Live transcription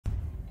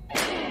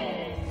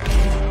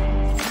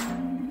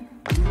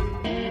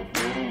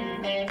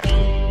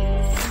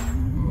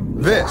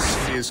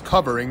This is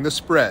Covering the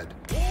Spread,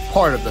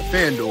 part of the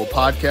FanDuel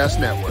Podcast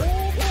Network.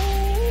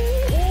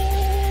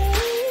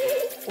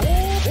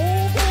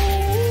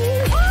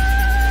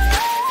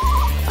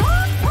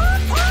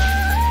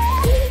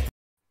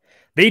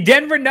 The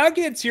Denver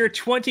Nuggets, your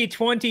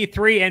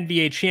 2023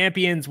 NBA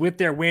champions, with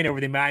their win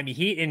over the Miami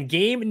Heat in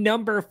game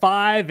number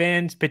 5,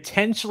 and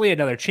potentially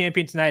another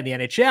champion tonight in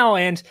the NHL,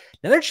 and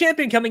another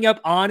champion coming up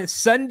on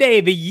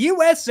Sunday. The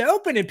U.S.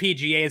 Open in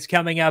PGA is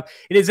coming up.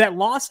 It is at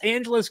Los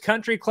Angeles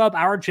Country Club.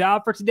 Our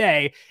job for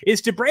today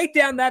is to break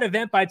down that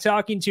event by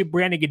talking to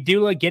Brandon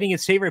Gdula, getting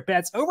his favorite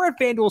bets over at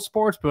FanDuel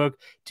Sportsbook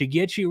to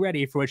get you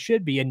ready for what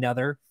should be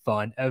another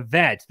fun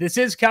event. This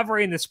is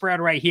Covering the Spread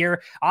right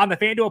here on the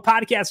FanDuel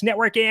Podcast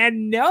Network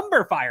and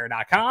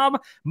numberFire.com.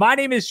 My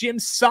name is Jim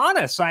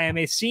Sanas. I am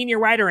a senior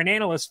writer and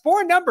analyst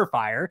for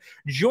numberFire,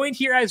 joined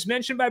here as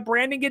mentioned by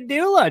Brandon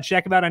Gdula.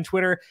 Check him out on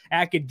Twitter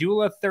at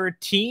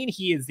Gdula13.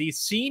 He is the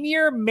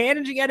senior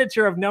managing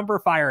editor of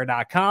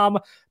numberFire.com.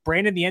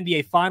 Brandon, the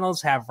NBA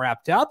Finals have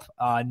wrapped up.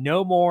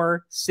 No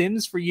more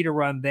Sims for you to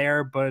run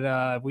there, but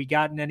have we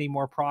gotten any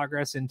more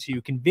progress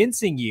into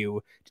convincing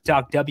you to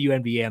talk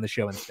WNBA on the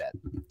show instead?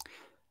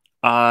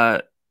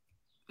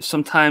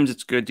 Sometimes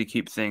it's good to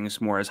keep things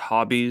more as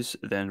hobbies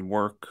than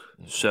work.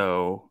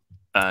 So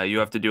you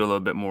have to do a little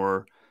bit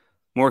more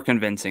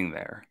convincing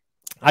there.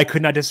 I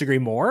could not disagree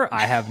more.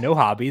 I have no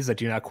hobbies that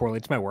do not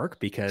correlate to my work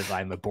because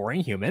I'm a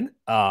boring human.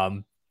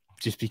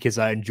 Just because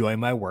I enjoy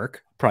my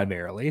work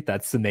primarily.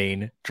 That's the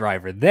main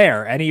driver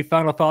there. Any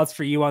final thoughts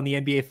for you on the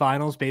NBA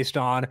Finals based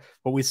on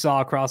what we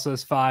saw across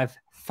those 5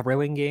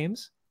 thrilling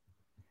games?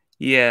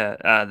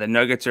 Yeah, the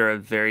Nuggets are a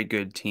very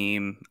good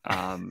team.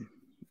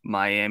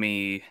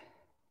 Miami,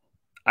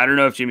 I don't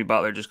know if Jimmy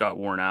Butler just got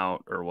worn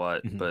out or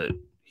what, but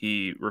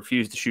he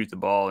refused to shoot the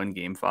ball in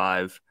game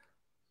 5.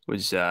 It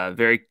was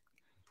very,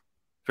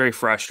 very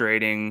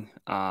frustrating.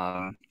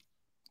 I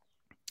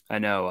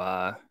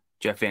know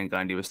Jeff Van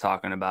Gundy was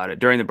talking about it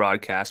during the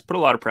broadcast, put a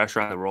lot of pressure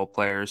on the role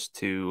players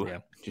to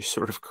just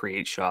sort of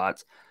create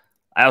shots.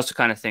 I also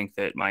kind of think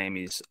that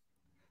Miami's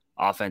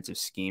offensive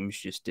schemes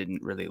just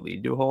didn't really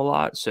lead to a whole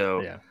lot.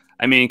 So,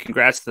 I mean,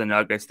 congrats to the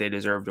Nuggets. They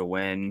deserve to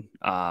win.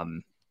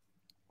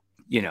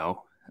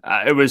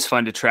 It was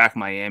fun to track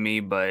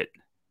Miami, but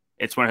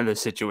it's one of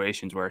those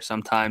situations where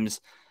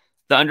sometimes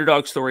the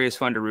underdog story is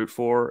fun to root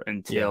for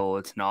until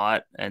it's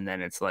not. And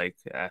then it's like,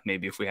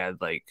 maybe if we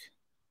had like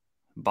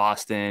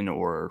Boston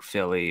or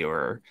Philly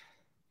or,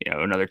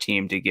 another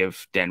team to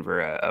give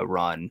Denver a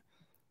run,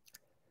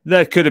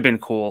 that could have been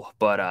cool,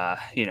 but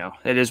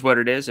it is what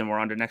it is. And we're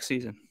on to next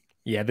season.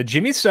 Yeah, the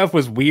Jimmy stuff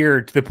was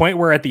weird to the point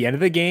where at the end of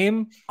the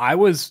game, I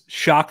was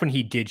shocked when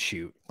he did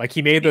shoot. Like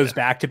he made those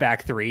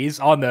back-to-back threes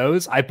on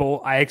those. I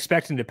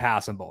expect him to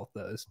pass on both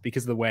those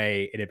because of the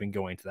way it had been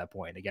going to that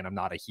point. Again, I'm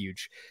not a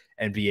huge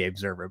NBA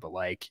observer, but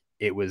like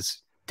it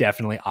was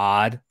definitely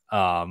odd.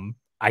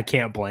 I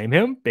can't blame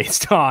him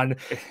based on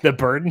the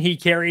burden he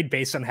carried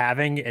based on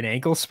having an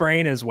ankle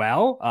sprain as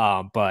well.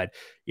 But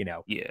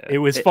it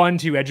was fun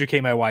to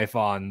educate my wife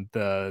on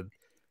the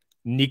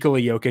Nikola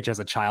Jokic as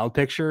a child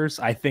pictures.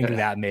 I think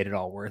that made it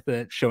all worth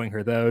it. Showing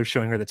her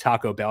the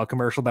Taco Bell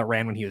commercial that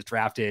ran when he was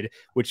drafted,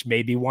 which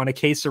made me want a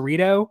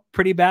quesarito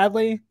pretty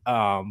badly.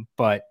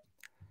 But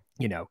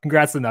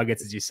congrats to the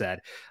Nuggets, as you said.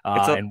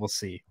 And we'll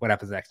see what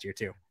happens next year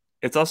too.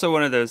 It's also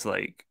one of those,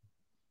 like,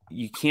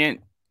 you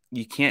can't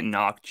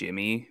knock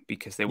Jimmy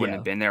because they wouldn't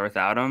have been there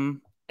without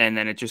him. And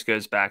then it just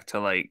goes back to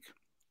like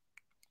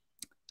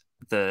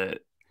the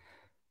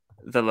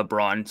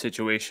LeBron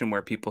situation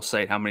where people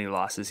cite how many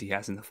losses he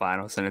has in the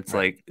finals. And it's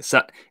like,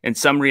 in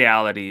some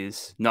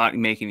realities, not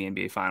making the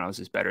NBA finals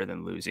is better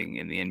than losing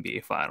in the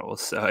NBA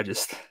finals. So I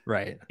just,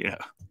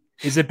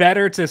 Is it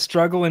better to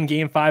struggle in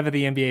game 5 of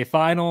the NBA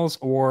finals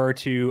or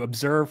to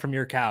observe from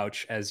your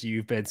couch as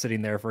you've been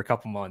sitting there for a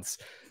couple months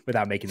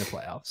without making the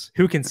playoffs?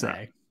 Who can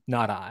say?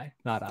 Not I.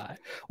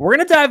 We're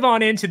going to dive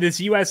on into this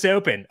U.S.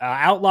 Open,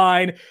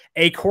 outline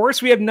a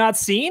course we have not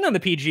seen on the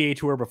PGA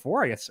Tour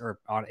before, I guess, or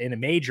in a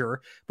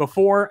major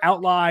before,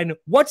 outline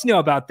what to know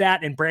about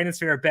that and Brandon's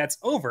favorite bets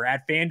over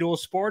at FanDuel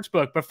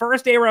Sportsbook. But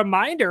first, a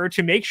reminder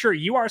to make sure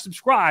you are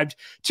subscribed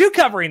to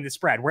Covering the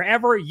Spread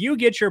wherever you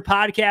get your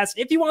podcasts.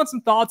 If you want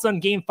some thoughts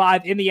on Game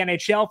 5 in the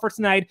NHL for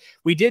tonight,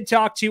 we did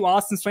talk to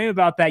Austin Swaim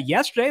about that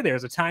yesterday.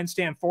 There's a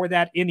timestamp for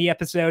that in the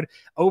episode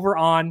over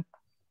on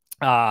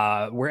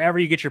wherever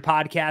you get your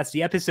podcast.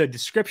 The episode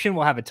description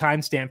will have a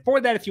timestamp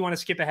for that if you want to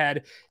skip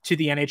ahead to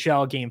the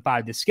NHL Game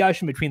 5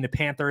 discussion between the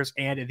Panthers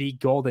and the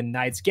Golden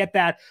Knights. Get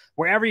that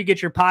wherever you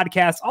get your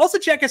podcast. Also,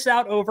 check us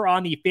out over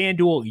on the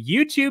FanDuel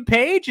YouTube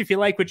page. If you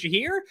like what you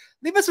hear,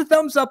 leave us a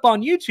thumbs up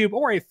on YouTube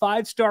or a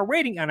 5-star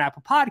rating on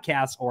Apple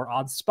Podcasts or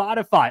on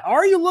Spotify.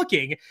 Are you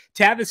looking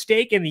to have a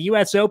stake in the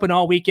U.S. Open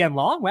all weekend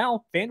long?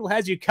 Well, FanDuel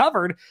has you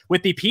covered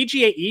with the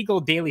PGA Eagle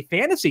Daily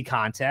Fantasy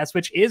Contest,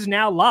 which is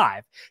now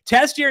live.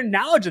 Test your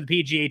knowledge of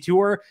the PGA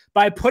Tour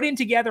by putting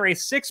together a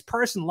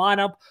 6-person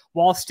lineup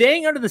while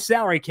staying under the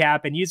salary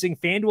cap and using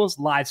FanDuel's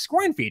live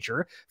scoring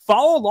feature.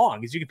 Follow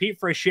along as you compete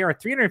for a share of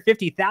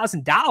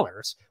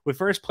 $350,000, with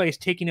first place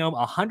taking home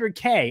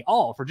 $100K,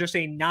 all for just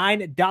a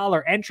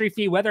 $9 entry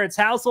fee. Whether it's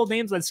household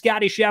names like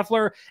Scotty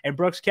Scheffler and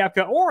Brooks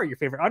Koepka or your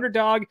favorite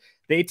underdog,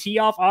 they tee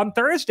off on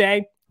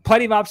Thursday.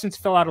 Plenty of options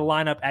to fill out a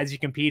lineup as you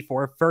compete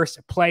for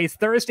first place.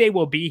 Thursday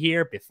will be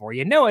here before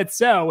you know it.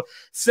 So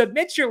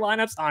submit your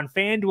lineups on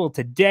FanDuel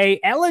today.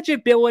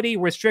 Eligibility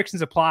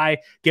restrictions apply.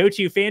 Go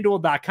to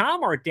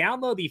FanDuel.com or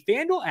download the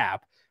FanDuel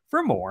app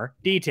for more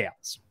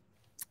details.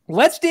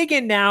 Let's dig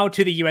in now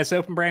to the U.S.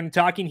 Open, Brandon,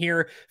 talking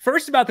here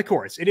first about the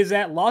course. It is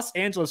at Los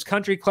Angeles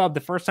Country Club, the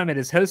first time it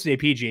has hosted a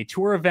PGA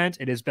Tour event.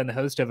 It has been the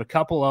host of a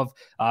couple of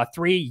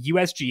 3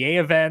 USGA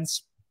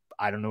events.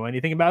 I don't know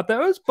anything about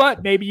those,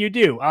 but maybe you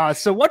do.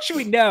 So what should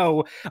we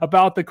know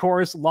about the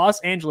course Los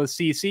Angeles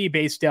CC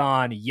based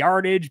on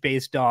yardage,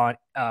 based on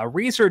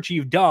research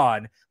you've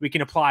done, we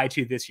can apply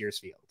to this year's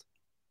field?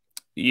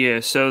 Yeah,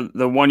 so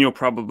the one you'll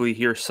probably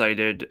hear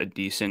cited a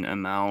decent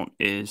amount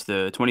is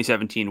the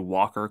 2017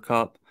 Walker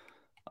Cup,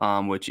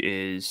 which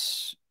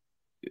is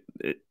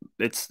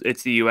it's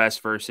the U.S.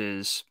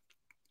 versus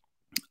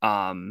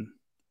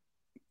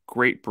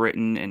Great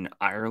Britain and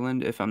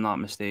Ireland, if I'm not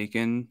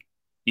mistaken.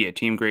 Yeah,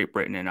 Team Great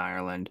Britain and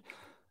Ireland.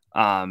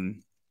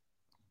 And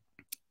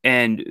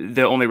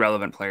the only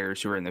relevant players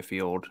who are in the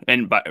field,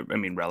 and by I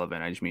mean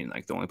relevant, I just mean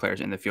like the only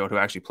players in the field who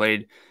actually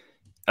played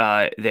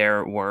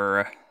there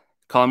were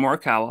Colin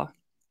Morikawa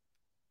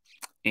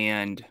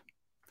and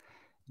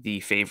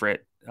the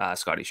favorite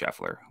Scotty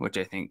Scheffler, which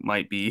I think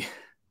might be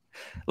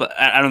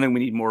I don't think we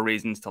need more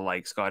reasons to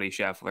like Scotty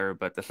Scheffler,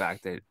 but the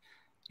fact that,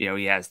 you know,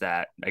 he has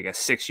that, I guess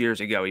 6 years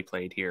ago he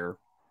played here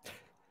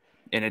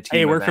in a team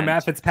Hey, worked event. for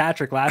Matt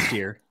Fitzpatrick last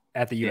year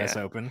at the U.S.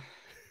 Open.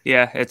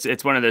 Yeah,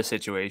 it's one of those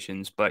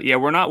situations. But yeah,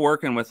 we're not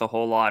working with a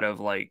whole lot of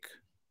like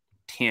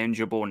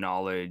tangible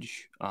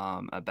knowledge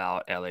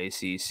about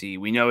LACC.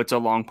 We know it's a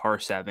long par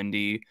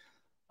 70,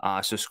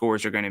 so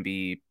scores are going to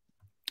be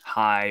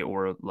high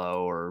or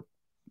low, or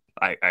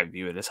I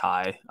view it as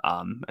high.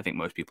 I think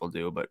most people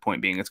do, but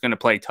point being, it's going to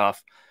play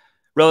tough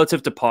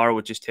relative to par,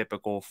 which is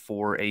typical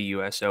for a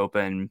U.S.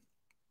 Open.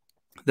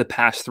 The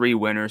past 3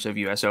 winners of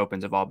U.S.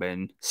 Opens have all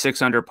been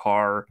 6 under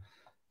par,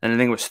 and I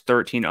think it was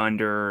 13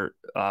 under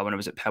when it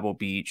was at Pebble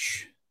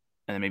Beach,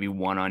 and then maybe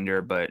 1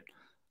 under. But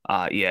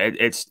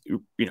it's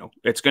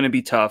going to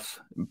be tough.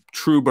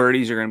 True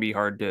birdies are going to be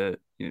hard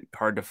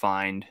to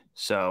find.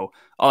 So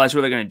all that's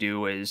really going to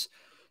do is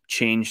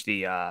change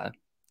the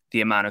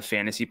amount of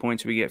fantasy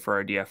points we get for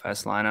our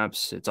DFS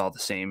lineups. It's all the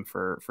same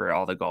for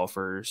all the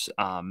golfers.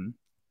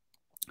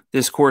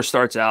 This course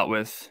starts out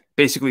with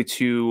basically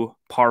 2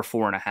 par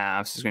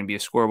 4.5s. It's going to be a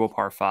scoreable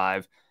par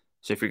 5.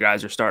 So if your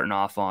guys are starting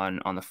off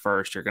on the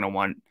first, you're going to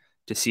want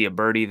to see a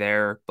birdie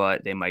there,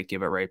 but they might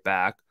give it right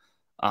back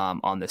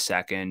on the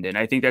second. And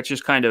I think that's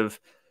just kind of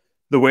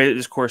the way that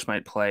this course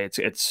might play.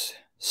 It's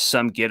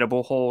some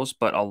gettable holes,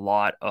 but a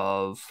lot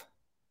of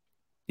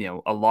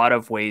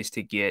ways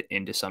to get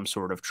into some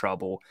sort of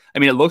trouble. I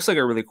mean, it looks like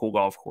a really cool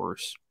golf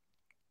course.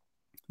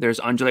 There's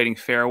undulating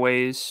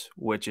fairways,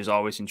 which is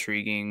always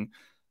intriguing.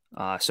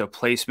 So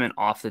placement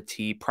off the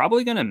tee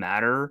probably going to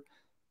matter,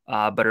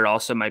 but it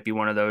also might be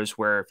one of those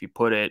where if you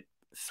put it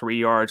 3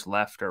 yards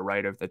left or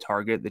right of the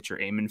target that you're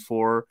aiming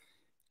for,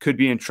 could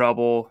be in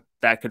trouble.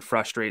 That could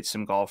frustrate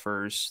some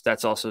golfers.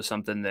 That's also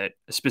something that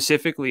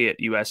specifically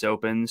at U.S.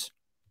 Opens,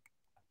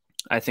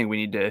 I think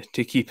we need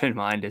to keep in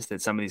mind, is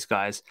that some of these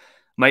guys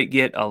might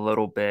get a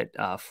little bit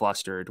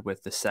flustered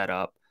with the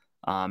setup.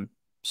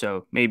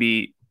 So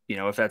maybe,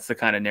 if that's the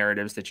kind of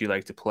narratives that you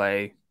like to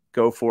play,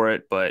 go for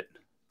it. But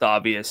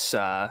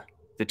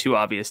the 2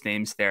 obvious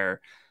names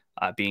there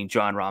being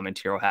Jon Rahm and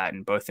Tyrrell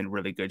Hatton, both in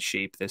really good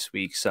shape this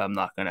week. So I'm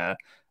not going to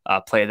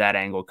play that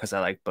angle because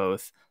I like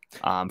both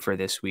for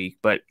this week.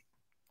 But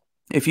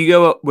if you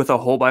go with a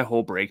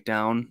hole-by-hole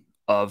breakdown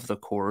of the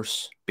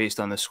course based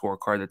on the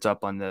scorecard that's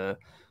up on the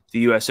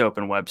U.S.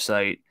 Open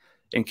website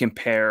and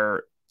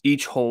compare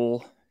each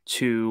hole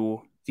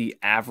to the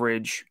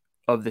average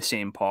of the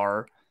same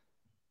par,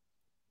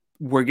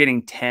 we're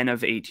getting 10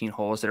 of 18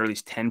 holes that are at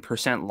least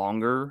 10%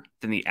 longer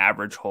than the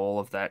average hole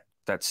of that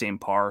same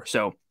par.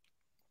 So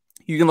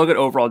you can look at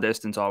overall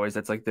distance always.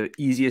 That's like the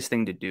easiest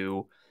thing to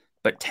do.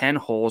 But 10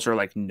 holes are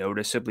like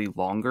noticeably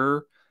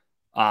longer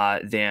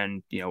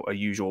than, a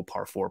usual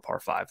par 4, par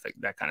 5,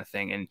 that kind of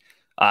thing.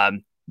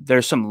 And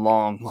there's some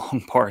long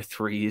par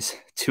 3s.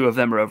 2 of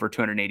them are over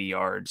 280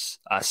 yards.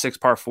 6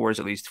 par 4s,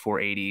 at least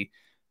 480.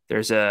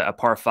 There's a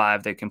par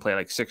 5 that can play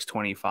like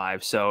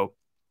 625. So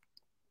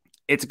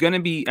it's going to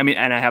be, and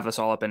I have this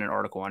all up in an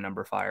article on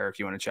numberFire if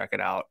you want to check it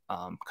out,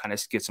 kind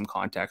of get some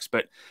context.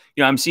 But,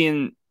 I'm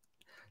seeing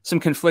some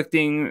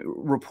conflicting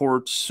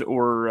reports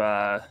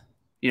or,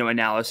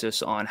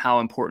 analysis on how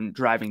important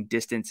driving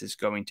distance is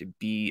going to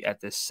be at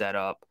this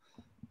setup.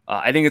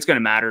 I think it's going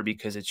to matter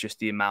because it's just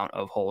the amount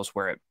of holes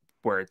where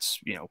it's,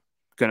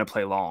 going to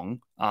play long.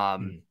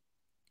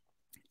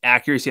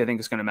 accuracy, I think,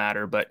 is going to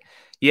matter. But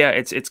yeah,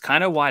 it's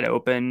kind of wide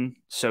open,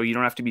 so you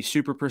don't have to be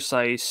super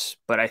precise.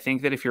 But I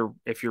think that if you're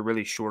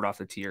really short off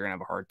the tee, you're gonna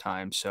have a hard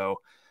time. So,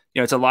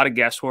 it's a lot of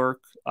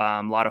guesswork,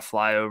 a lot of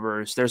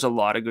flyovers. There's a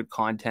lot of good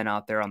content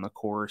out there on the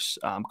course.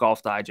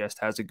 Golf Digest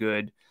has a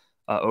good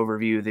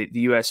overview. The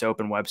U.S.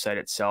 Open website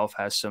itself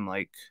has some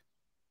like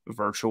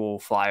virtual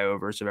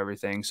flyovers of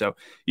everything, so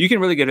you can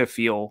really get a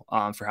feel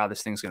for how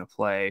this thing's going to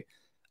play.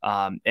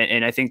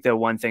 And I think the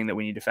one thing that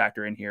we need to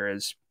factor in here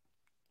is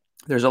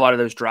there's a lot of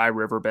those dry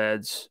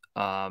riverbeds. It's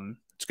going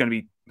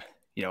to be,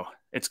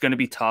 it's going to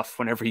be tough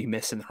whenever you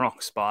miss in the wrong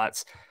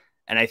spots.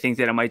 And I think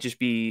that it might just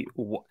be,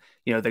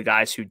 the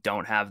guys who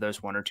don't have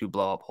those one or two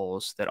blow up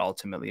holes that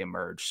ultimately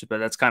emerge. But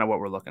that's kind of what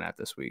we're looking at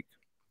this week.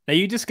 Now,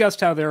 you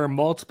discussed how there are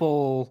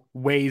multiple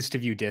ways to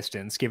view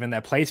distance, given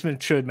that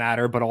placement should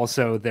matter, but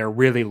also they're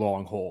really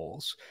long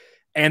holes.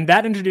 And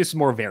that introduces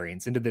more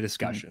variance into the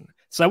discussion.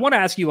 Mm-hmm. So I want to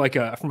ask you,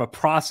 from a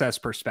process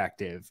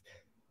perspective,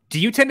 do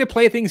you tend to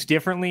play things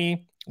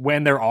differently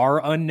when there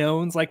are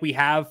unknowns like we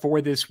have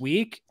for this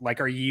week?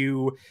 Like, are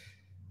you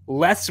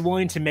less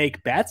willing to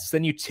make bets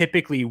than you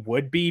typically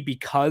would be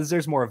because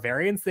there's more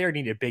variance there,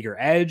 need a bigger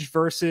edge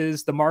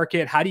versus the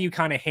market? How do you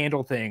kind of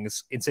handle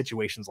things in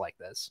situations like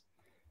this?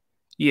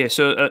 Yeah,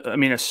 so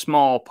a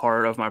small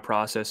part of my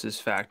process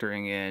is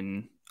factoring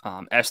in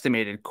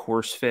estimated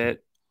course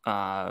fit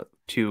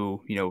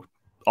to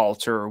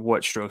alter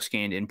what strokes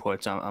gained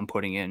inputs I'm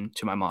putting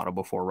into my model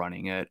before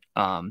running it.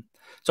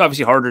 It's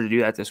obviously harder to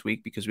do that this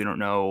week because we don't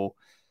know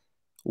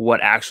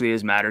what actually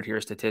is mattered here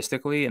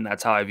statistically, and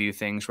that's how I view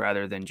things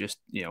rather than just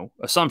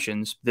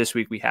assumptions. This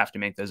week we have to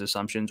make those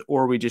assumptions,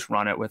 or we just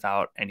run it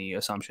without any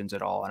assumptions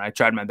at all. And I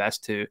tried my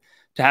best to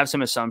have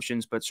some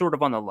assumptions, but sort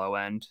of on the low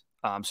end.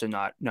 So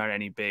not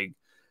any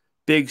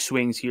big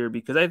swings here,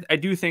 because I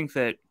do think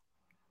that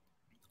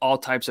all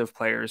types of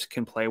players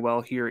can play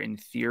well here in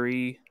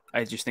theory.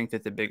 I just think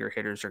that the bigger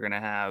hitters are going to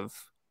have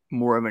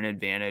more of an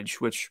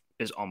advantage, which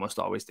is almost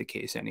always the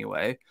case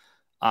anyway.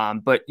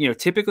 But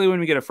typically when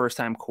we get a first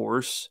time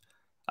course,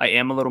 I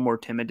am a little more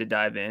timid to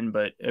dive in,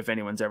 but if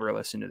anyone's ever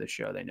listened to the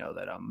show, they know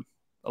that I'm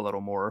a little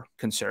more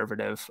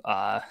conservative,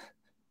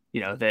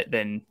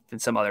 than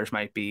some others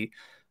might be.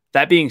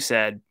 That being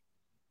said,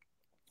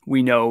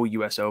 we know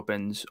U.S.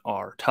 Opens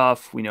are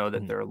tough. We know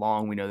that they're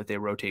long. We know that they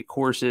rotate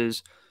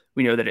courses.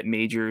 We know that at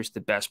majors,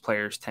 the best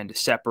players tend to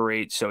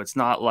separate. So it's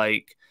not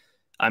like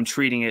I'm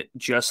treating it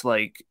just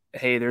like,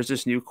 hey, there's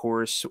this new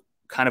course,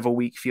 kind of a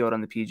weak field on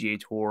the PGA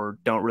Tour.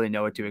 Don't really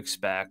know what to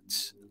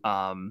expect.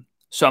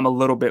 So I'm a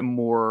little bit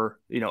more,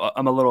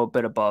 I'm a little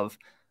bit above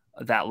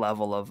that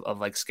level of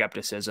like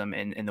skepticism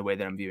in the way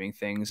that I'm viewing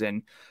things.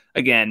 And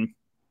again,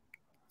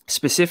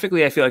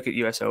 specifically, I feel like at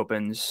U.S.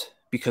 Opens,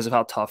 because of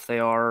how tough they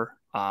are,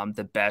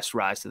 the best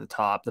rise to the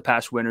top. The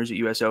past winners at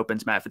U.S.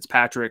 Opens, Matt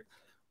Fitzpatrick,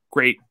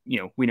 great.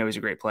 We know he's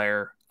a great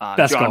player.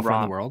 Best golfer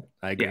in the world.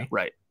 I agree. Yeah,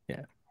 right.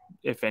 Yeah.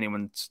 If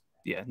anyone's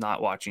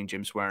not watching,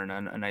 Jim's wearing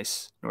a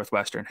nice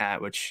Northwestern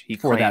hat, which he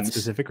for claims that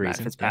specific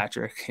reason. Matt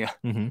Fitzpatrick. Yeah.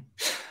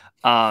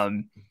 Mm-hmm.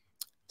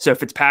 So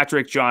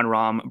Fitzpatrick, Jon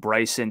Rahm,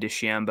 Bryson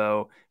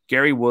DeChambeau,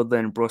 Gary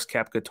Woodland, Brooks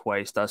Koepka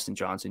twice, Dustin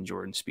Johnson,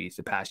 Jordan Spieth,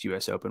 the past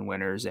U.S. Open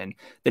winners. And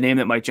the name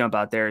that might jump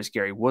out there is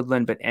Gary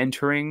Woodland, but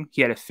entering,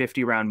 he had a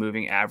 50-round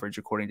moving average,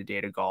 according to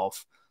Data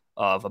Golf,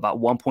 of about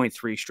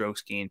 1.3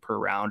 strokes gained per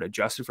round,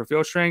 adjusted for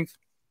field strength.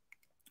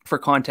 For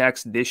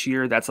context, this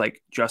year, that's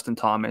like Justin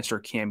Thomas or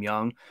Cam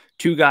Young,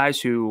 two guys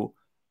who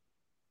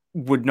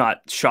would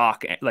not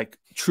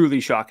truly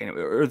shock anyone.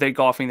 Are they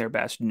golfing their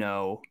best?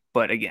 No.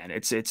 But again,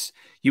 it's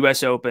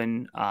U.S.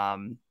 Open.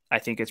 I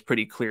think it's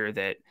pretty clear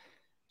that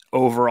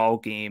overall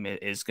game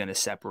is going to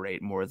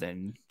separate more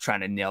than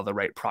trying to nail the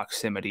right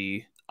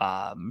proximity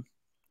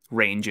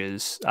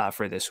ranges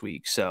for this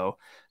week. So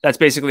that's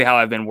basically how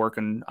I've been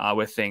working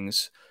with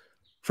things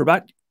for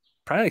about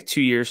probably like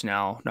 2 years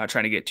now, not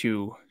trying to get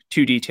too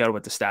detailed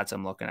with the stats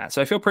I'm looking at.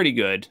 So I feel pretty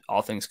good,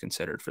 all things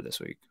considered, for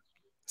this week.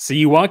 So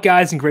you want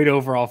guys in great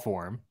overall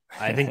form.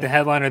 I think the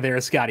headliner there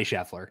is Scottie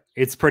Scheffler.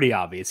 It's pretty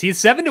obvious. He's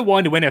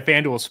 7-1 to win at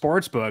FanDuel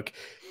Sportsbook,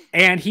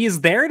 and he's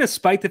there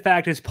despite the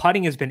fact his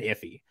putting has been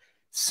iffy.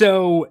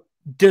 So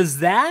does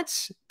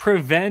that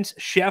prevent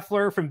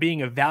Scheffler from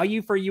being a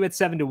value for you at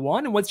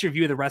 7-1? And what's your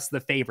view of the rest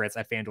of the favorites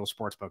at FanDuel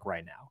Sportsbook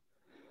right now?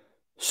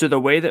 So the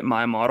way that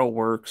my model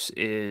works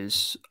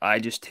is I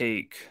just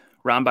take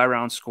round by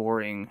round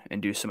scoring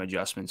and do some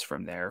adjustments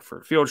from there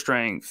for field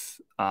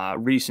strength,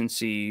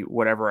 recency,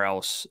 whatever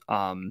else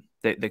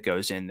that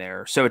goes in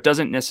there. So it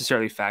doesn't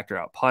necessarily factor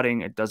out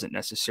putting. It doesn't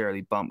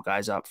necessarily bump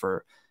guys up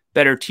for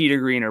better tee to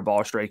green or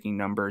ball striking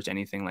numbers,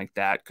 anything like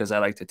that, because I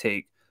like to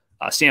take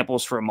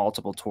samples from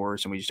multiple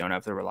tours, and we just don't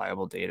have the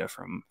reliable data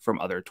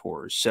from other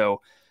tours.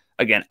 So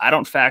again, I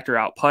don't factor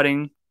out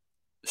putting.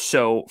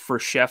 So for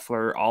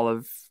Scheffler, all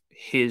of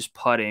his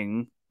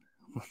putting,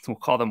 we'll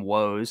call them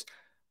woes,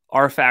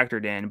 are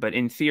factored in. But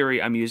in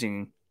theory, I'm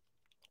using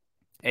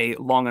a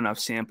long enough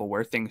sample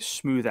where things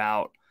smooth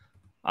out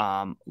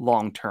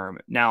long term.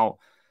 Now,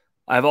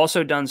 I've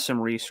also done some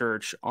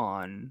research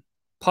on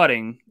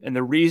putting, and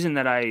the reason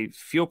that I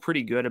feel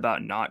pretty good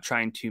about not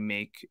trying to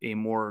make a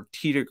more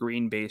tee to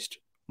green based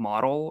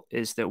model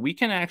is that we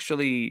can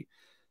actually,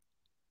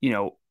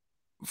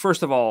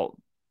 first of all,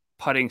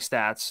 putting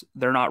stats,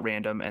 they're not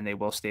random and they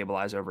will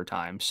stabilize over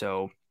time.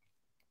 So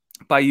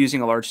by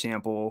using a large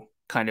sample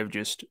kind of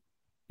just,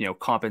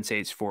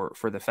 compensates for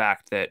the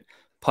fact that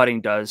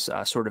putting does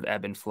sort of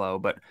ebb and flow.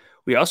 But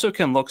we also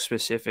can look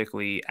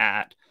specifically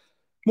at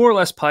more or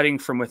less putting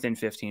from within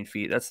 15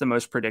 feet. That's the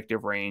most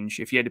predictive range.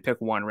 If you had to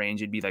pick one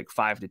range, it'd be like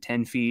 5 to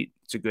 10 feet.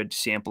 It's a good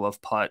sample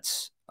of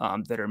putts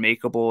that are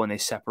makeable, and they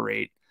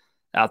separate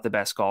out the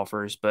best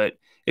golfers. But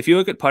if you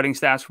look at putting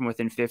stats from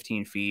within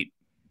 15 feet,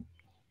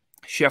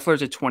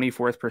 Scheffler's at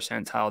 24th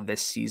percentile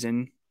this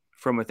season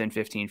from within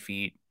 15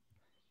 feet.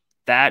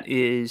 That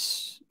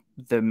is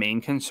the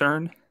main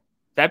concern.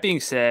 That being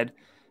said,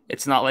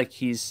 it's not like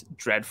he's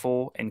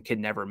dreadful and can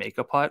never make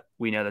a putt.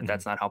 We know that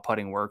that's not how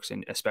putting works,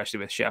 and especially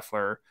with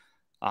Scheffler,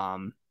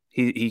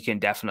 he can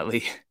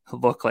definitely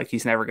look like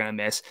he's never going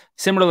to miss.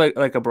 Similar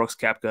like a Brooks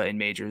Koepka in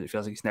majors, it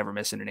feels like he's never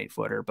missing an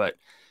 8-footer. But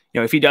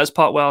if he does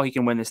putt well, he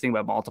can win this thing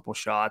by multiple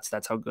shots.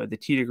 That's how good the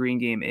tee to green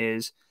game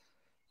is.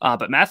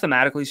 But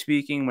mathematically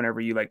speaking,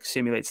 whenever you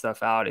simulate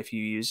stuff out, if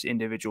you use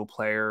individual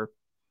player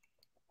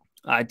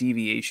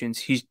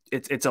deviations,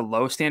 it's a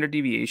low standard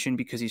deviation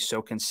because he's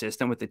so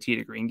consistent with the tee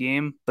to green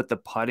game, but the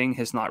putting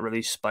has not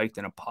really spiked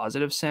in a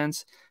positive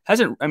sense.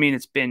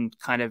 It's been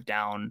kind of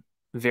down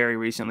very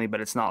recently,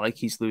 but it's not like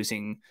he's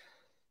losing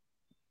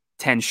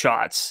 10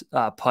 shots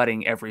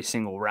putting every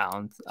single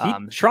round.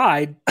 He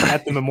tried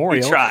at the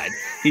Memorial.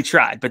 He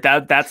tried, but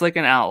that's like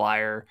an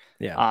outlier.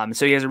 Yeah.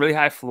 So he has a really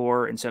high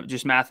floor, and so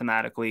just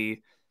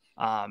mathematically,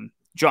 Jon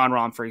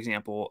Rahm, for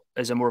example,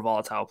 is a more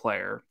volatile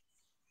player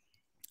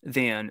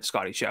than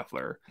Scottie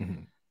Scheffler.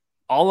 Mm-hmm.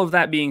 All of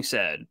that being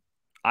said,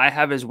 I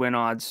have his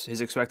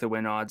expected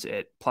win odds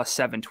at plus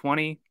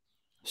 720.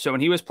 So when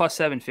he was plus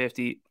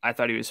 750, I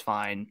thought he was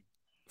fine.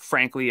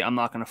 Frankly, I'm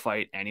not going to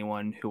fight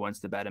anyone who wants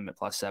to bet him at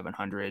plus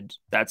 700.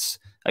 That's,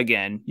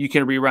 again, you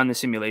can rerun the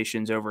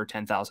simulations over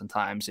 10,000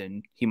 times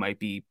and he might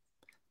be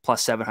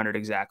plus 700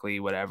 exactly,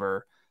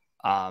 whatever.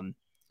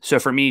 So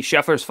for me,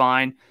 Scheffler's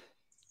fine.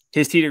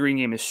 His tee to green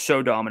game is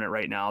so dominant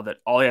right now that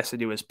all he has to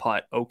do is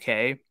putt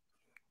okay,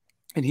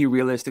 and he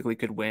realistically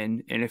could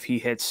win. And if he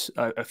hits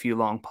a few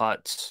long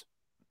putts,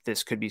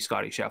 this could be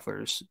Scottie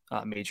Scheffler's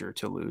major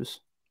to lose.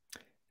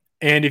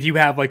 And if you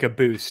have a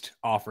boost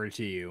offered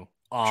to you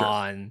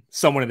on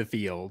someone in the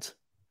field,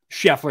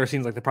 Scheffler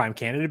seems like the prime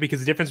candidate, because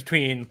the difference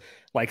between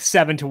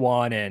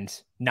 7-1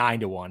 and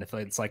 9-1, if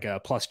it's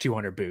a plus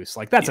 200 boost,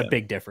 that's a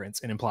big difference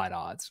in implied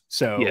odds.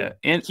 So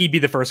and he'd be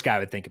the first guy I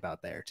would think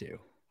about there too.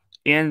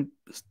 And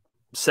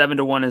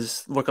 7-1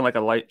 is looking like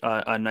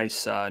a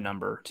nice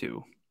number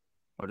too.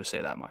 I'll just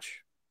say that much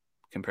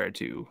compared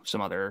to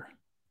some other,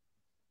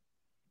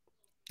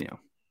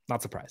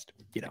 not surprised,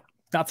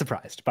 not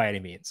surprised by any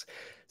means.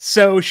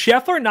 So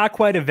Scheffler, not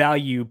quite a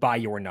value by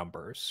your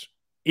numbers.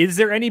 Is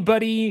there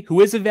anybody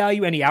who is a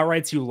value, any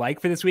outrights you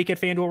like for this week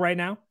at FanDuel right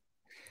now?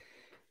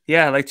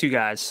 Yeah, I like two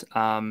guys.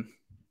 Jon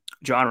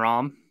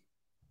Rahm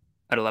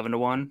at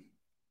 11-1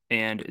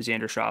 and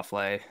Xander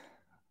Schauffele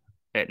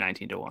at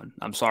 19-1.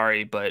 I'm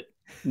sorry, but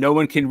no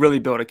one can really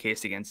build a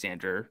case against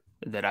Xander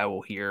that I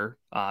will hear.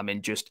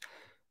 And just,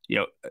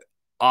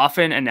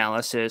 often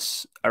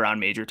analysis around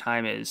major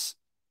time is,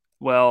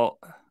 well,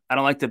 I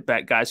don't like to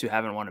bet guys who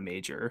haven't won a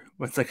major.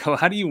 It's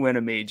how do you win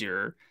a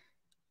major?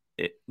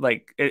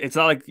 It's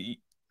not like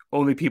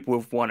only people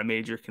who've won a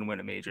major can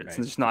win a major. It's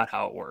just not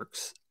how it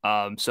works.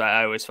 So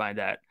I always find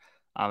that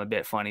a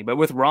bit funny. But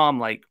with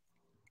Rahm,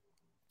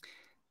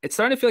 it's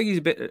starting to feel like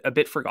he's a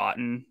bit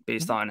forgotten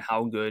based on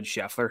how good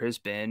Scheffler has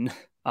been.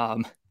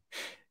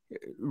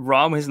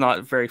 Rahm is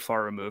not very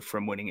far removed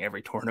from winning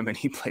every tournament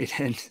he played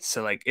in.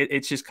 So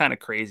it's just kind of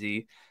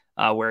crazy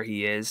where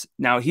he is.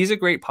 Now, he's a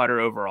great putter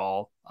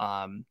overall,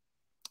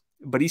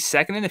 but he's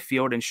second in the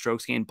field in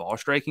strokes gained ball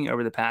striking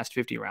over the past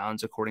 50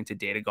 rounds, according to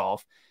Data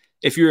Golf,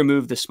 if you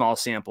remove the small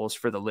samples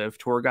for the Live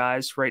Tour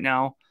guys right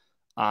now.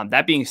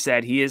 That being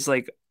said, he is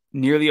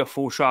nearly a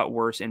full shot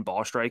worse in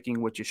ball striking,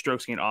 which is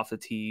strokes gained off the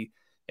tee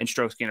and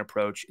strokes gained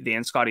approach,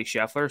 than Scottie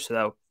Scheffler.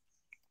 So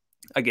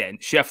again,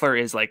 Scheffler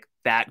is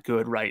that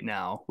good right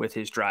now with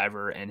his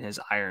driver and his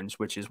irons,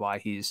 which is why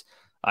he's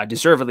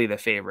deservedly the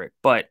favorite.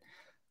 But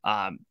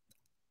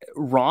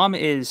Rahm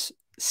is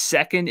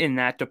second in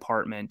that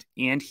department,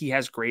 and he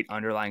has great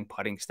underlying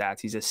putting stats.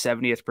 He's a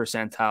 70th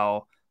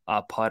percentile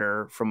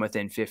putter from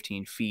within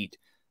 15 feet.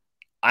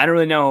 I don't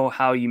really know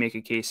how you make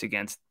a case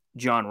against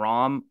Jon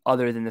Rahm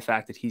other than the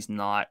fact that he's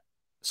not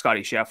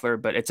Scottie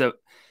Scheffler, but it's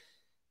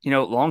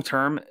long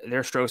term,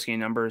 their strokes gain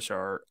numbers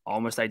are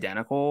almost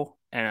identical,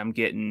 and I'm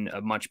getting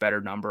a much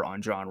better number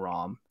on Jon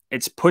Rahm.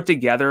 It's put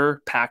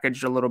together,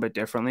 packaged a little bit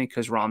differently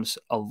because Rahm's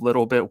a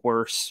little bit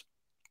worse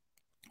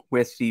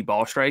with the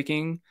ball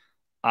striking,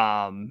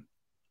 and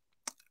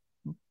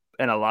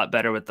a lot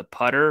better with the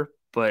putter.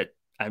 But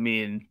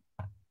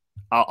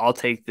I'll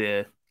take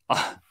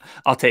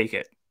I'll take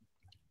it.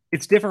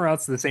 It's different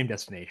routes to the same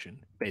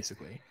destination,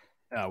 basically.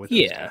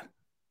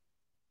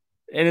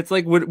 And it's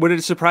like, would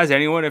it surprise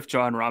anyone if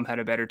John Rahm had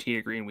a better tee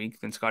to green week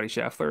than Scotty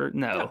Scheffler?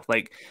 No.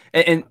 Like,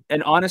 and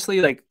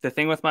honestly, like the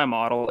thing with my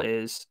model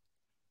is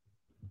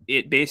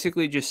it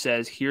basically just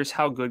says, here's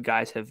how good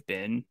guys have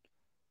been.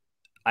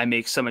 I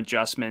make some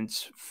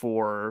adjustments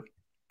for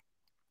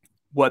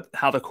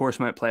how the course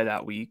might play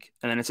that week.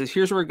 And then it says,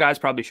 here's where guys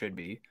probably should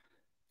be.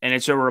 And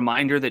it's a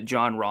reminder that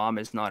John Rahm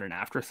is not an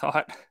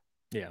afterthought.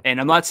 Yeah.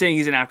 And I'm not saying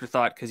he's an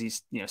afterthought because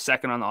he's,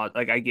 second on the odds.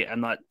 Like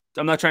I'm not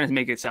trying to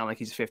make it sound like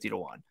he's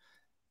 50-1,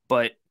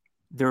 but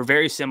they're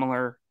very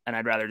similar. And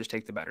I'd rather just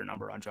take the better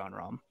number on John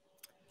Rahm.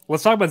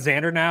 Let's talk about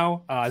Xander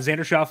now. Xander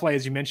Schauffele,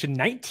 as you mentioned,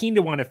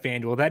 19-1 at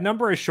FanDuel. That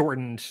number is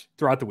shortened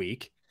throughout the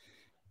week.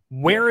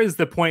 Where is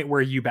the point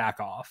where you back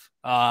off?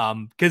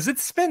 Because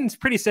it's been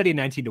pretty steady at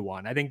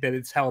 19-1. I think that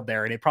it's held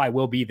there, and it probably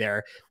will be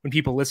there when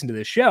people listen to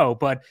this show.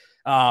 But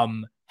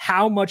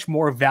how much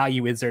more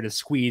value is there to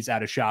squeeze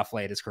out of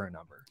Schauffele at his current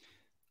number?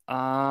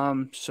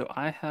 So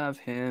I have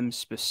him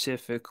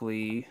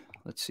specifically.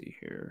 Let's see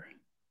here.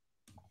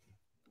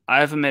 I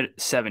have him at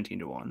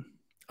 17-1.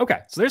 Okay,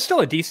 so there's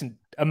still a decent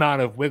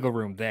amount of wiggle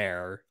room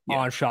there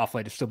on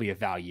Schauffele to still be a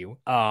value.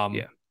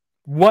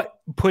 What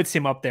puts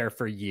him up there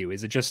for you?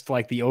 Is it just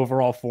like the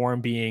overall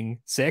form being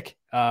sick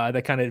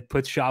that kind of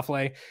puts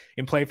Schauffele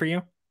in play for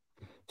you?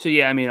 So,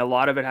 yeah, I mean, a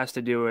lot of it has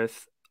to do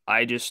with,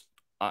 I just,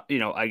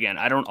 again,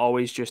 I don't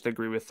always just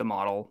agree with the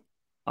model,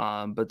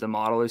 but the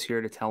model is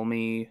here to tell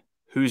me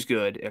who's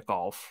good at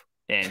golf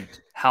and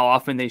how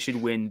often they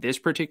should win this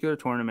particular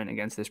tournament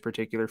against this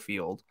particular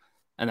field.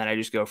 And then I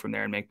just go from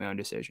there and make my own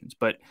decisions.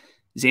 But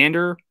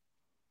Xander,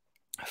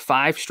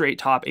 5 straight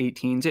top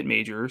 18s at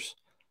majors,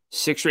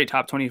 6 straight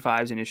top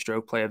 25s in his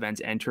stroke play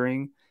events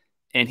entering.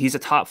 And he's a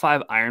top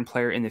 5 iron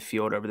player in the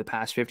field over the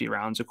past 50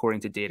 rounds,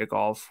 according to Data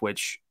Golf,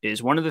 which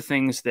is one of the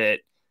things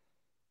that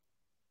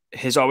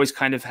has always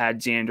kind of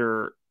had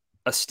Xander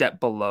a step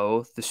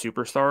below the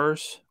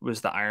superstars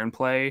was the iron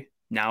play.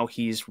 Now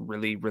he's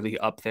really, really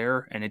up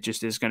there. And it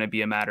just is going to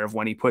be a matter of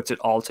when he puts it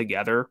all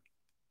together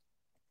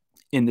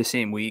in the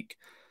same week.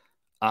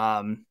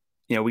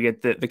 We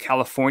get the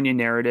California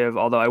narrative,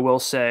 although I will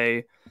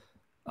say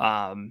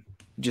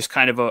just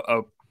kind of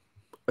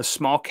a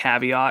small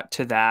caveat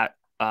to that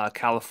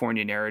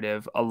California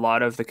narrative. A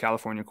lot of the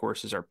California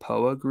courses are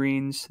POA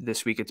greens.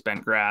 This week it's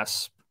bent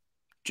grass,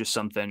 just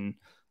something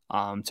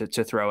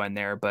to throw in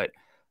there. But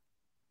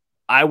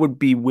I would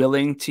be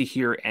willing to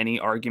hear any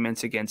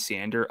arguments against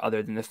Xander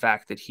other than the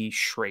fact that he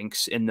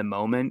shrinks in the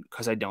moment,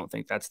 because I don't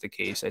think that's the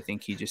case. I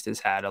think he just has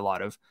had a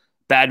lot of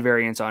bad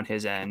variance on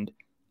his end.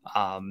 He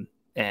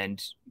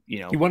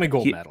won a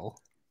gold medal.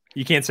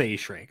 You can't say he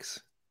shrinks.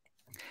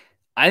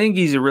 I think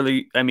he's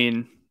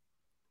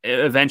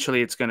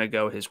eventually it's going to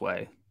go his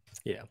way.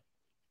 Yeah,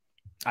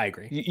 I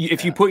agree.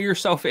 If you put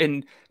yourself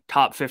in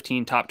top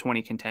 15, top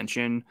 20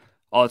 contention,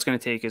 all it's going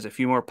to take is a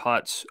few more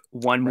putts,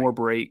 one more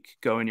break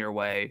going your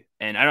way.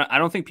 And I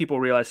don't think people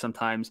realize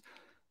sometimes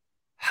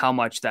how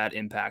much that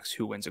impacts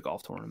who wins a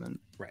golf tournament.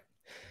 Right.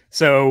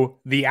 So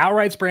the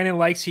outrights Brandon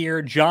likes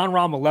here: John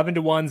Rahm 11-1,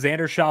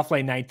 Xander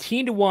Schauffele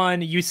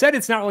 19-1. You said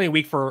it's not really a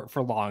week for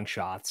long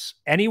shots.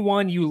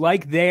 Anyone you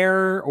like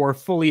there, or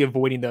fully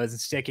avoiding those and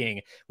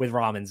sticking with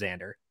Rahm and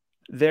Xander?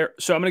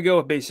 So I'm going to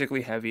go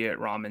basically heavy at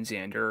Rahm and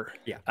Xander,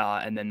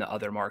 and then the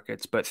other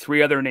markets. But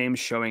 3 other names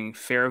showing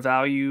fair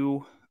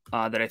value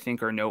that I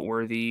think are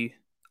noteworthy: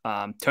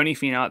 Tony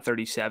Finau at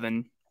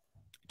 37,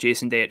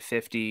 Jason Day at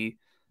 50,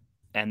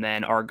 and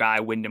then our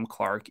guy Wyndham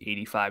Clark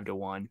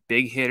 85-1.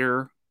 Big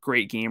hitter.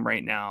 Great game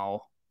right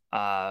now.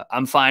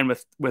 I'm fine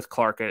with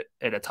Clark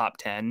at a top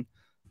 10,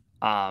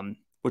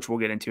 which we'll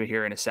get into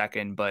here in a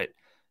second. But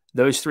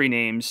those 3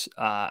 names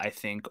I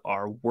think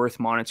are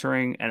worth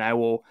monitoring, and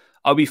I'll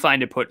be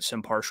fine to put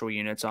some partial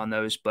units on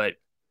those. But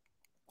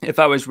if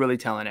I was really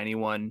telling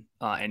anyone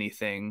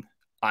anything,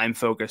 I'm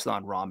focused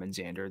on Rahm and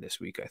Xander this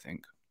week, I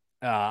think.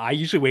 I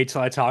usually wait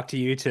till I talk to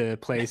you to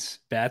place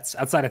bets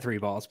outside of 3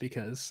 balls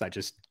because I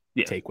just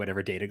take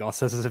whatever Data Golf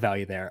says is a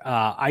value there.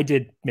 I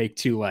did make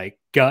 2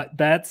 gut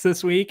bets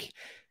this week.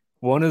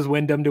 One is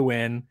Wyndham to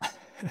win.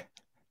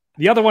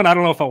 The other one, I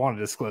don't know if I want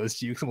to disclose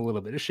to you because I'm a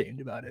little bit ashamed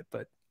about it,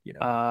 but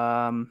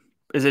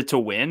is it to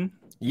win?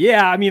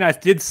 Yeah, I mean, I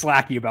did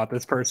slack you about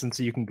this person,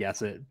 so you can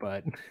guess it,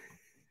 but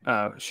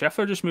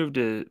Scheffler just moved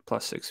to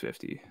plus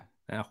 650.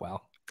 Oh,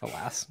 well,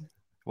 alas. It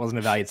wasn't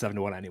a value at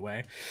 7-1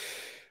 anyway.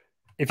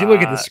 If you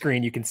look at the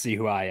screen, you can see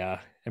who I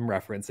am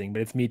referencing,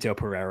 but it's Mito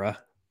Pereira.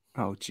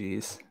 Oh,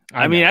 geez.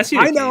 I mean, I see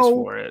the case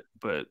for it,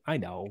 but I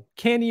know.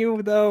 Can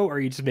you, though? Or are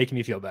you just making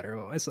me feel better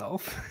about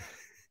myself?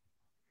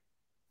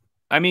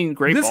 I mean,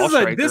 great ball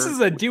striker. This is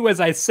a do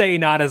as I say,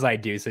 not as I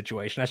do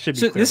situation. I should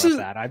be clear about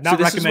that. I'm not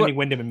recommending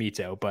Wyndham and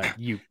Mito, but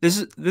you. This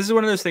is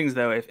one of those things,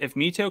 though. If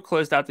Mito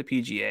closed out the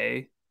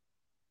PGA,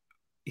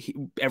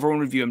 everyone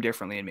would view him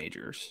differently in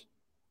majors.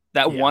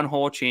 That one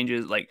hole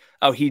changes,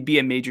 he'd be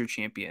a major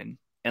champion,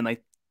 and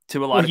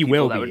to a lot of people, he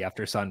will be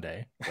after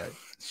Sunday. But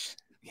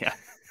yeah.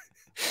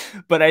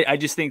 But I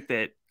just think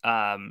that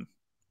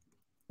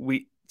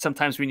we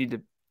sometimes need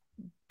to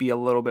be a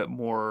little bit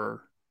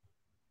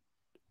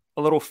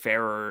little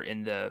fairer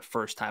in the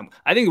first time.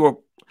 I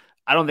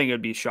don't think it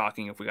would be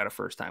shocking if we got a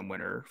first time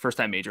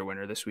major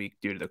winner this week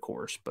due to the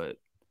course, but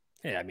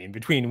yeah, I mean,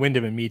 between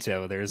Wyndham and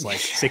Mito, there's like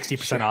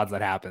 60% sure. odds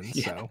that happens.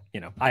 Yeah.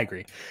 So, I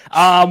agree.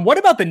 What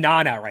about the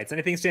non-outrights?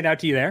 Anything stand out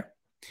to you there?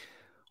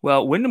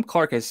 Well, Wyndham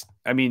Clark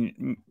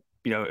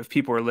if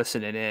people are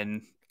listening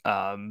in,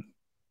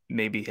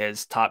 maybe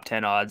his top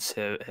 10 odds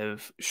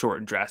have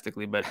shortened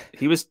drastically, but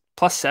he was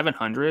plus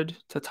 700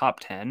 to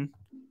top 10.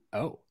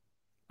 Oh.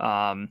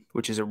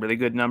 Which is a really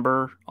good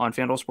number on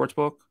FanDuel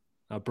Sportsbook.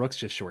 Brooks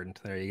just shortened.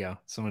 There you go.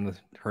 Someone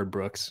heard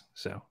Brooks.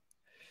 So,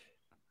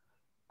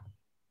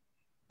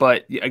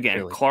 but again,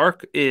 really?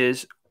 Clark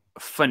is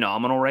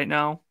phenomenal right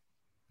now.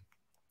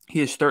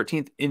 He is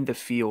 13th in the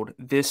field.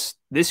 This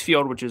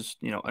field, which is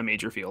a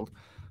major field,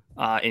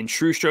 in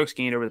true strokes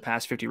gained over the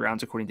past 50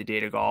 rounds, according to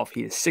Data Golf.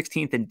 He is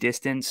 16th in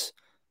distance,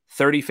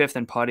 35th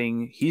in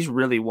putting. He's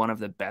really one of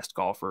the best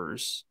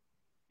golfers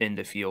in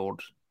the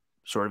field,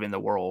 sort of in the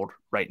world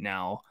right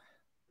now.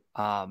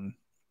 And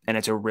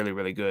it's a really,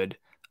 really good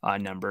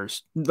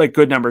numbers, like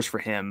good numbers for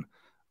him,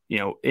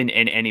 in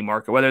any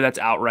market, whether that's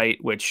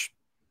outright, which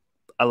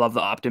I love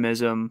the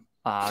optimism.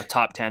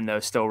 Top 10 though,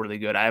 still really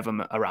good. I have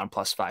him around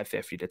plus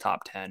 550 to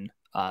top 10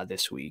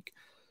 this week.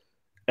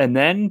 And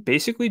then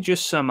basically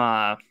just some,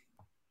 I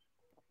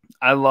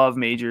love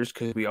majors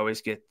because we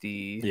always get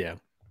the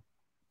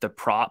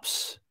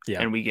props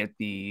and we get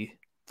the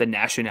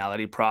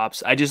nationality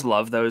props. I just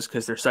love those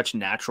because they're such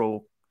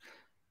natural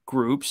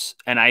groups,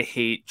 and I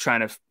hate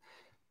trying to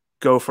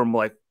go from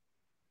like,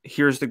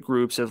 here's the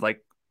groups of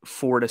like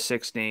 4 to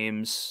 6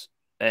 names,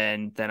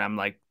 and then I'm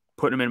like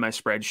putting them in my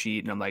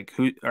spreadsheet, and I'm like,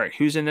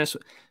 who's in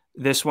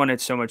this one?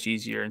 It's so much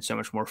easier and so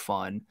much more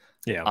fun.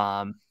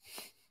 Yeah.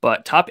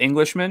 But top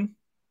Englishman,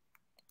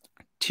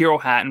 Tyrrell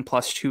Hatton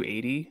plus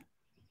 280.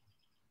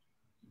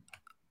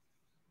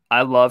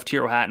 I love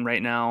Tyrrell Hatton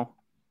right now.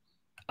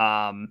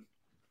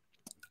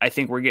 I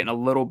think we're getting a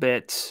little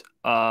bit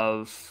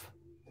of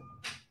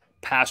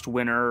past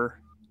winner.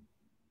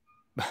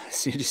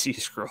 See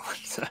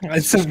scrolling.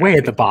 It's way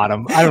at the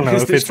bottom. I don't know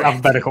if it's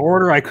alphabetical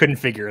order. I couldn't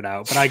figure it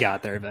out, but I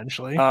got there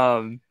eventually.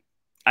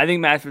 I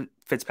think Matt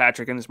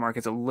Fitzpatrick in this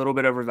market's a little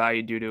bit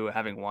overvalued due to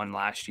having won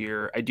last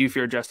year. I do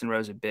fear Justin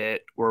Rose a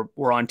bit.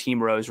 We're on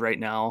Team Rose right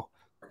now.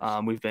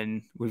 We've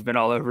been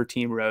all over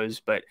Team Rose,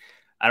 but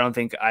I don't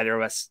think either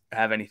of us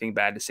have anything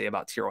bad to say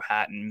about Tyrrell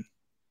Hatton.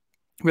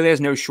 Really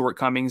has no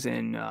shortcomings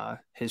in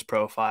his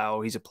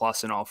profile. He's a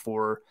plus in all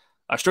 4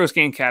 strokes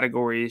gained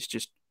categories.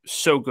 Just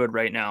so good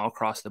right now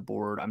across the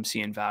board. I'm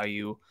seeing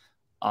value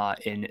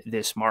in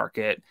this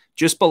market.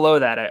 Just below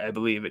that, I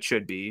believe it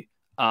should be.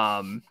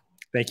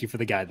 Thank you for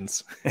the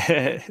guidance.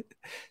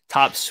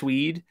 Top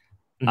Swede,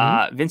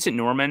 Vincent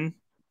Norman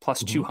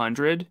plus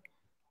 200.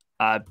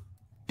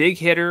 Big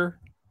hitter,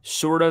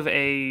 sort of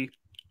I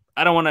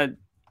don't want to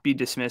be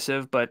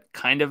dismissive, but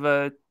kind of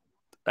a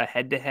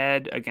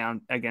head-to-head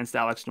against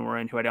Alex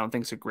Noren, who I don't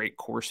think is a great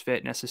course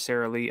fit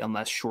necessarily,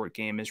 unless short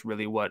game is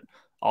really what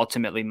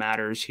ultimately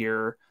matters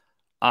here.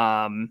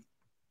 And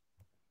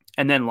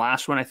then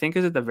last one, I think,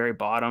 is at the very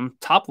bottom,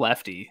 top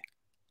lefty.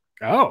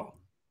 Oh,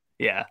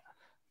 yeah.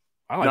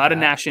 Like not that.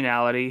 A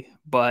nationality,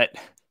 but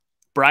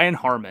Brian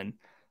Harmon.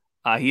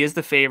 He is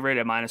the favorite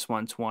at minus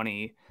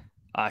 120.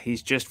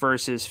 He's just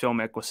versus Phil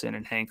Mickelson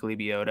and Hank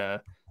Lebioda.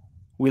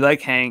 We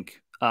like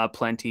Hank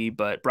plenty,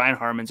 but Brian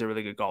Harmon's a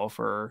really good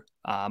golfer.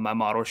 My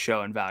model's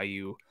showing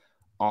value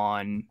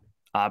on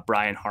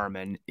Brian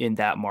Harmon in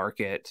that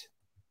market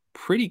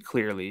pretty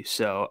clearly.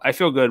 So I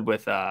feel good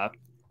with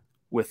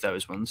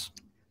those ones.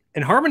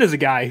 And Harmon is a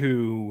guy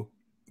who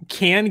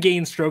can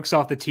gain strokes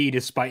off the tee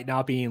despite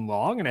not being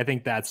long. And I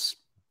think that's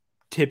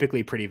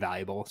typically pretty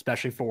valuable,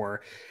 especially for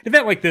an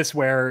event like this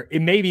where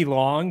it may be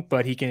long,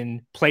 but he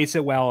can place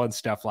it well and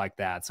stuff like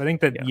that. So I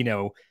think that,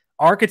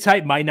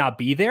 archetype might not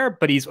be there,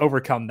 but he's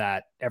overcome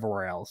that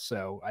everywhere else.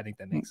 So I think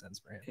that makes sense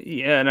for him.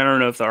 Yeah. And I don't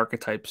know if the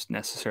archetype's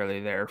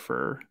necessarily there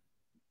for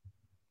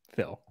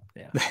Phil.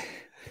 Yeah.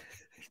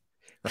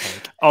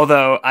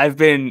 Although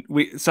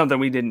something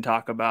we didn't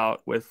talk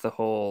about with the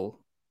whole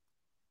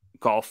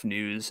golf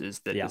news is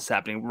that it's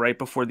happening right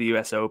before the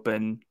US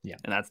Open. Yeah.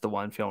 And that's the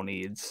one Phil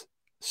needs.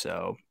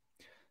 So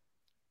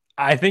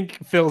I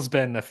think Phil's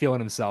been feeling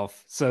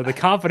himself. So the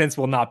confidence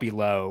will not be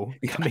low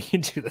coming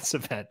into this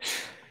event.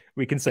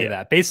 We can say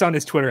that based on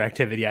his Twitter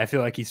activity. I feel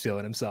like he's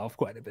feeling himself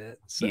quite a bit.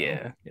 So,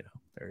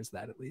 there's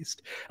that at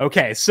least.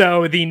 Okay.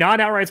 So the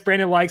non-outrights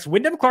Brandon likes: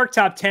 Wyndham Clark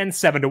top 10,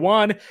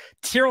 7-1,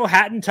 Tyrrell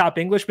Hatton top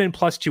Englishman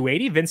plus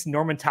 280, Vincent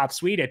Norman top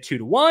Swede at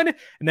 2-1.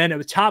 And then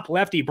the top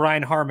lefty,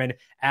 Brian Harmon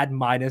at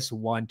minus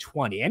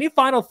 120. Any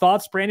final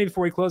thoughts, Brandon,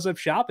 before we close up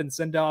shop and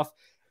send off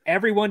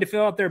everyone to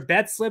fill out their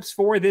bet slips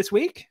for this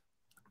week?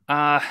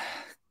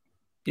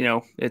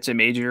 It's a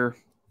major,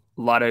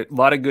 lot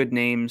of good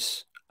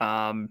names.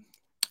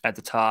 At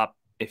the top,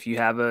 if you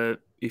have a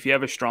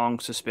strong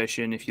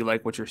suspicion, if you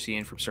like what you're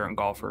seeing from certain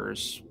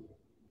golfers,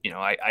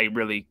 I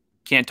really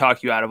can't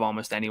talk you out of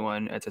almost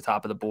anyone at the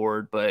top of the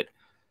board, but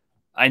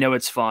I know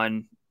it's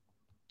fun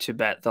to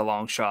bet the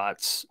long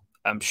shots.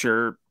 I'm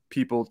sure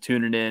people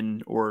tuning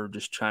in or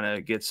just trying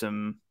to get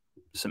some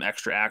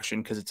extra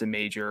action because it's a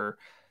major,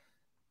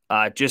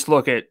 just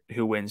look at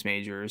who wins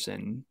majors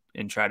and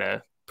try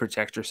to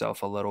protect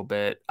yourself a little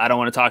bit. I don't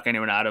want to talk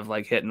anyone out of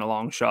like hitting a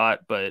long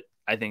shot, but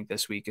I think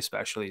this week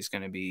especially is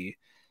going to be,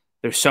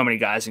 there's so many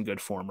guys in good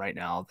form right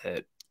now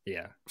that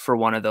for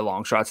one of the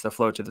long shots to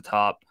float to the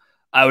top,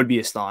 I would be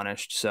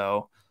astonished.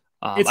 So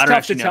it's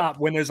tough to top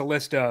when there's a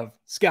list of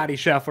Scotty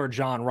Scheffler,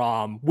 John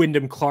Rahm,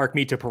 Wyndham Clark,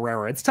 Mito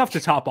Pereira. It's tough to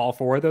top all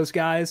four of those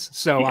guys.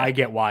 So I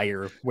get why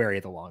you're wary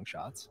of the long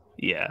shots.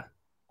 Yeah.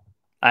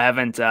 I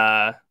haven't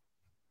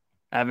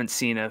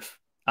seen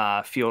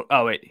a field.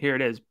 Oh wait, here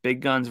it is.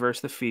 Big guns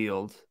versus the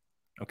field.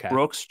 Okay.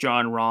 Brooks,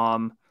 John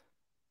Rahm,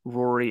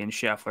 Rory, and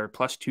Scheffler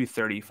plus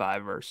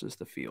 235 versus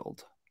the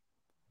field.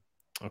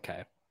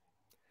 Okay.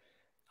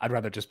 I'd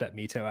rather just bet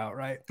Mito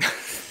outright.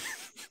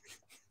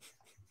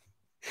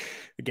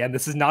 Again,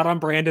 this is not on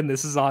Brandon.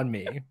 This is on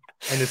me.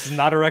 And this is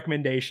not a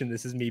recommendation.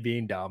 This is me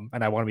being dumb.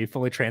 And I want to be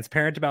fully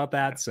transparent about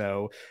that.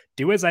 So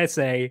do as I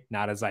say,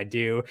 not as I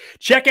do.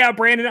 Check out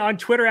Brandon on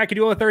Twitter at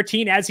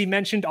Gdula13. As he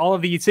mentioned, all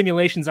of the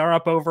simulations are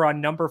up over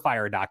on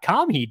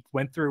numberFire.com. He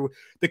went through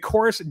the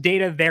course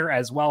data there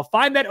as well.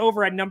 Find that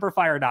over at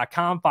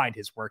numberFire.com. Find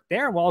his work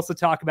there. We'll also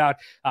talk about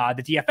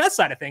the DFS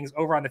side of things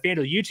over on the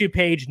FanDuel YouTube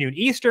page, noon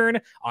Eastern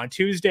on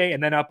Tuesday,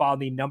 and then up on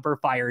the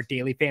numberFire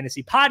Daily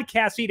Fantasy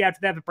Podcast feed after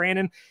that. But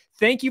Brandon,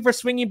 thank you for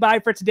swinging by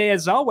for today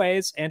as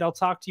always, and I'll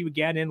talk to you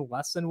again in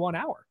less than 1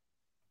 hour.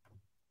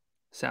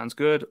 Sounds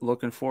good.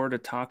 Looking forward to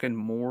talking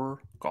more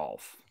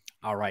golf.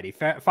 All righty.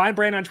 Find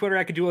Brandon on Twitter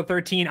at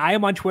Gdula13. I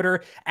am on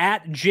Twitter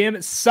at Jim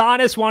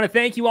Sonis. Want to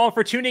thank you all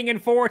for tuning in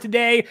for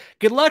today.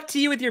 Good luck to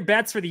you with your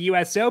bets for the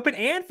U.S. Open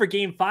and for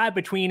Game 5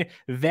 between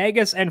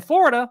Vegas and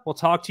Florida. We'll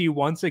talk to you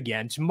once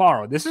again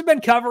tomorrow. This has been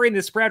Covering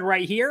the Spread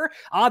right here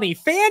on the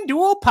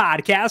FanDuel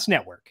Podcast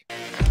Network.